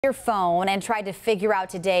Your phone and tried to figure out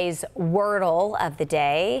today's Wordle of the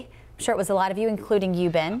day. I'm sure it was a lot of you, including you,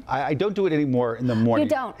 Ben. I don't do it anymore in the morning. You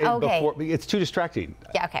don't? Okay. It's too distracting.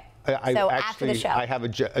 Yeah, okay. So after the show. I have a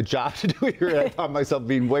job to do here. I found myself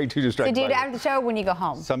being way too distracted. So do you do it after the show or when you go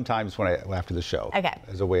home? Sometimes after the show. Okay.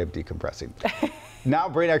 As a way of decompressing. Now,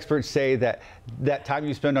 brain experts say that time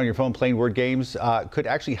you spend on your phone playing word games could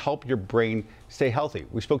actually help your brain stay healthy.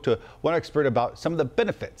 We spoke to one expert about some of the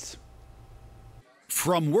benefits.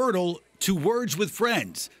 From Wordle to Words with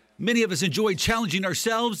Friends, many of us enjoy challenging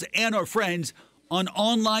ourselves and our friends on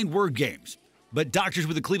online word games. But doctors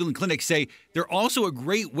with the Cleveland Clinic say they're also a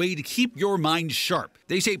great way to keep your mind sharp.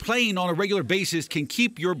 They say playing on a regular basis can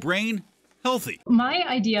keep your brain healthy. My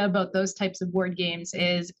idea about those types of word games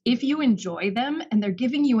is if you enjoy them and they're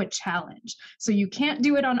giving you a challenge, so you can't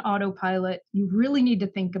do it on autopilot, you really need to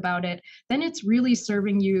think about it, then it's really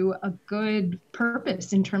serving you a good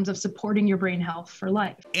purpose in terms of supporting your brain health for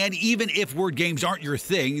life. And even if word games aren't your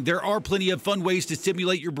thing, there are plenty of fun ways to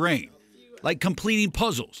stimulate your brain, like completing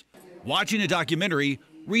puzzles, watching a documentary,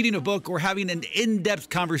 reading a book, or having an in-depth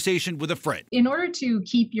conversation with a friend. In order to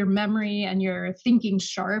keep your memory and your thinking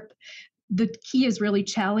sharp, the key is really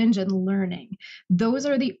challenge and learning. Those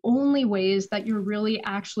are the only ways that you're really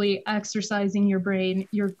actually exercising your brain.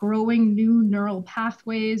 You're growing new neural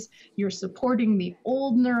pathways. You're supporting the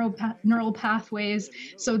old neural pathways.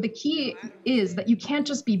 So the key is that you can't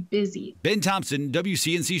just be busy. Ben Thompson,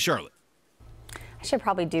 WCNC Charlotte. I should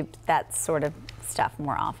probably do that sort of stuff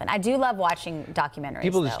more often. I do love watching documentaries.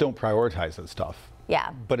 People just don't prioritize that stuff.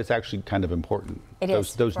 Yeah. But it's actually kind of important. It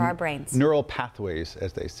is for our brains. Neural pathways,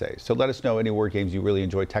 as they say. So let us know any word games you really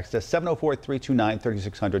enjoy. Text us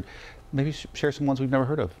 704-329-3600. Maybe share some ones we've never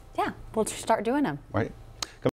heard of. Yeah, we'll start doing them. Right.